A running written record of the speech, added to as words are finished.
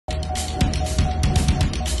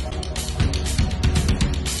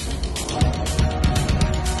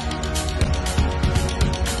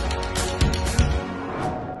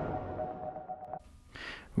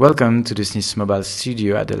Welcome to the SNIS Mobile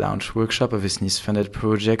Studio at the launch workshop of a SNIS-funded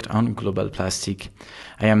project on global plastic.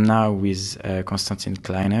 I am now with Konstantin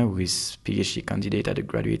Kleine, who is PhD candidate at the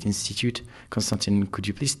Graduate Institute. Konstantin, could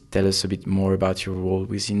you please tell us a bit more about your role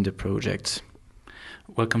within the project?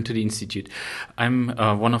 Welcome to the Institute. I'm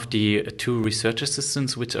one of the two research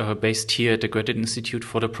assistants which are based here at the Graduate Institute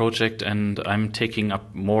for the project, and I'm taking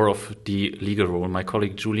up more of the legal role. My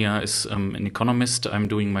colleague Julia is an economist. I'm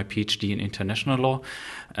doing my PhD in international law,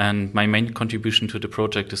 and my main contribution to the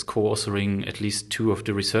project is co-authoring at least two of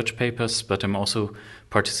the research papers, but I'm also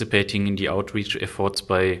participating in the outreach efforts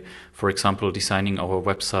by, for example, designing our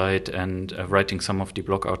website and writing some of the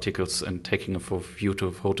blog articles and taking a few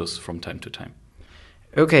photos from time to time.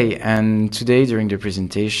 Okay, and today during the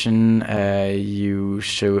presentation, you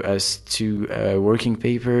show us two working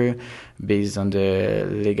paper based on the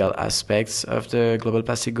legal aspects of the global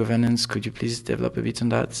plastic governance. Could you please develop a bit on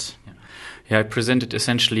that? Yeah, I presented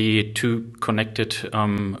essentially two connected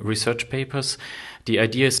research papers. The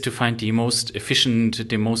idea is to find the most efficient,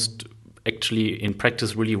 the most actually in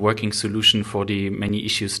practice really working solution for the many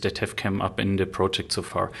issues that have come up in the project so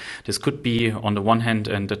far. This could be on the one hand,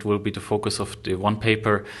 and that will be the focus of the one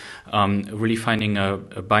paper, really finding a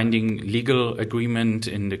binding legal agreement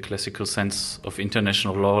in the classical sense of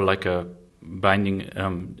international law, like a binding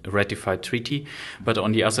ratified treaty. But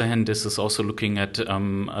on the other hand, this is also looking at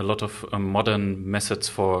a lot of modern methods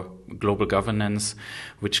for global governance,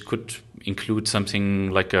 which could include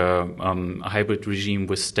something like a hybrid regime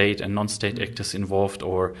with state and non-state actors involved,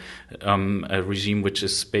 or a regime which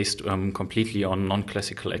is based completely on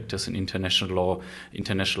non-classical actors in international law,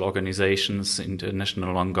 international organizations,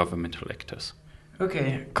 international non-governmental actors.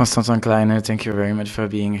 Okay. Konstantin Kleine, thank you very much for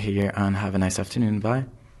being here, and have a nice afternoon. Bye.